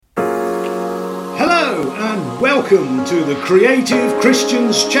Hello and welcome to the Creative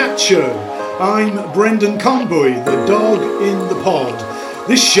Christians Chat Show. I'm Brendan Conboy, the dog in the pod.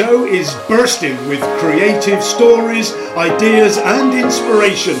 This show is bursting with creative stories, ideas and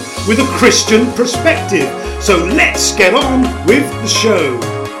inspiration with a Christian perspective. So let's get on with the show.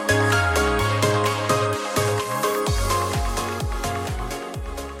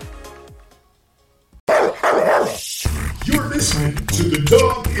 You're listening to the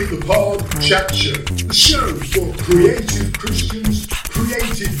Dog in the Pod Chat Show, the show for creative Christians,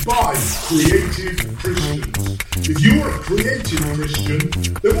 created by creative Christians. If you're a creative Christian,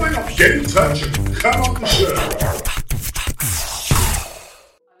 then why not get in touch and come on the show? I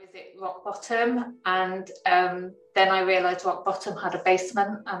was at rock bottom, and then I realised rock bottom had a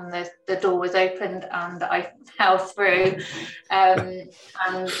basement, and the door was opened, and I fell through, and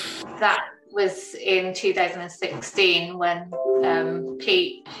that was in 2016 when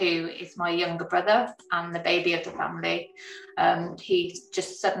Pete, who is my younger brother and the baby of the family, he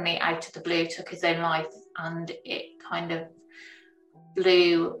just suddenly out of the blue took his own life, and it kind of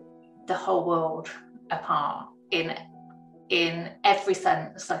blew the whole world apart in every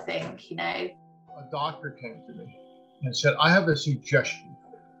sense, I think, you know. A doctor came to me and said, I have a suggestion.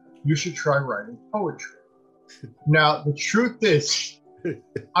 You should try writing poetry. Now, the truth is,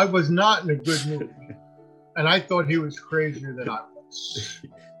 I was not in a good mood, and I thought he was crazier than I was.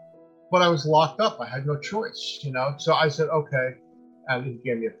 But I was locked up. I had no choice, you know. So I said, okay. And he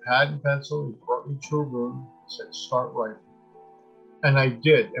gave me a pad and pencil. He brought me to a room. He said, start writing. And I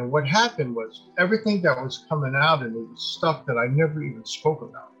did. And what happened was everything that was coming out and it was stuff that I never even spoke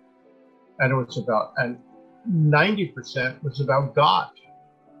about. And it was about, and 90% was about God.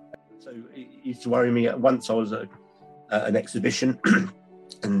 So it used to worry me. Once I was at an exhibition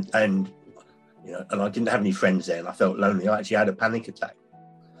and you know, and I didn't have any friends there, and I felt lonely. I actually had a panic attack.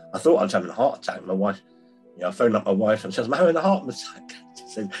 I thought I was having a heart attack. My wife, you know, I phoned up my wife and she says, I'm having a heart attack. She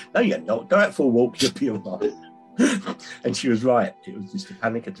said, no, you're not. Go out for a walk, you'll be all right. And she was right. It was just a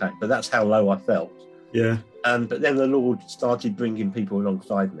panic attack. But that's how low I felt. Yeah. But then the Lord started bringing people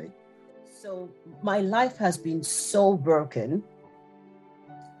alongside me. So my life has been so broken,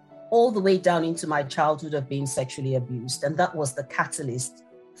 all the way down into my childhood of being sexually abused. And that was the catalyst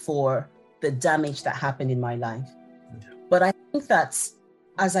for the damage that happened in my life. But I think that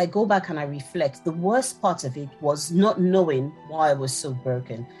as I go back and I reflect, the worst part of it was not knowing why I was so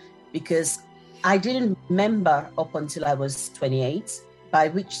broken, because I didn't remember up until I was 28, by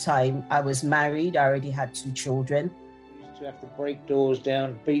which time I was married. I already had 2 children. We used to have to break doors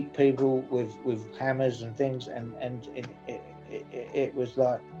down, beat people with hammers and things, and it was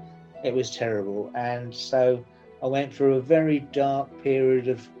like, it was terrible. And so I went through a very dark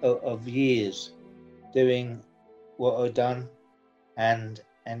period of years doing what I'd done, and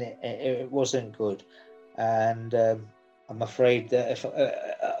it wasn't good. And I'm afraid that if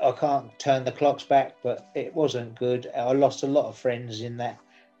I can't turn the clocks back, but it wasn't good. I lost a lot of friends in that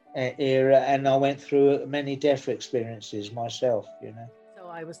era, and I went through many death experiences myself, you know. So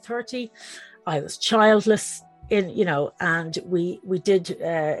I was 30, I was childless, and we did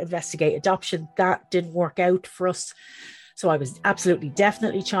investigate adoption. That didn't work out for us. So I was absolutely,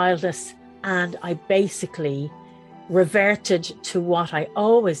 definitely childless. And I basically reverted to what I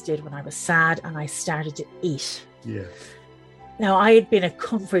always did when I was sad, and I started to eat. Yeah. Now, I had been a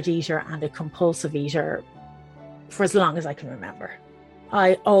comfort eater and a compulsive eater for as long as I can remember.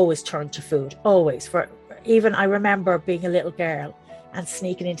 I always turned to food, always. Even I remember being a little girl and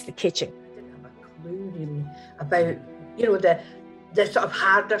sneaking into the kitchen. Clue really about, the sort of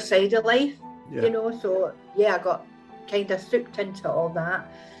harder side of life, so I got kind of sucked into all that,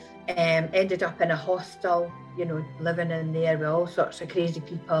 ended up in a hostel, living in there with all sorts of crazy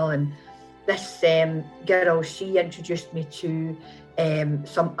people. And this girl, she introduced me to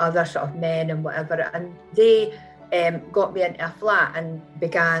some other sort of men and whatever, and they got me into a flat and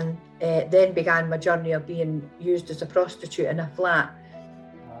began my journey of being used as a prostitute in a flat.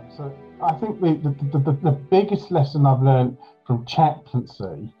 So I think the biggest lesson I've learned from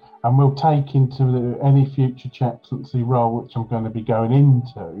chaplaincy, and will take into any future chaplaincy role which I'm going to be going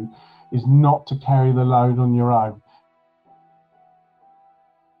into, is not to carry the load on your own.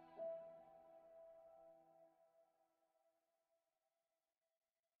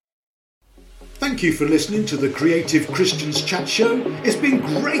 Thank you for listening to the Creative Christians Chat Show. It's been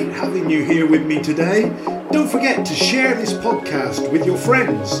great having you here with me today. Don't forget to share this podcast with your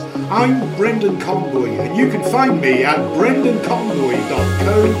friends. I'm Brendan Conboy, and you can find me at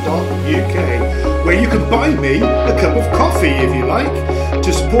brendanconboy.co.uk, where you can buy me a cup of coffee if you like,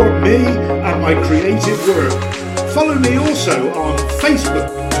 to support me and my creative work. Follow me also on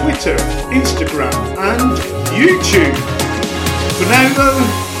Facebook, Twitter, Instagram and YouTube. For now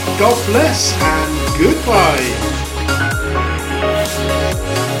though, God bless and goodbye.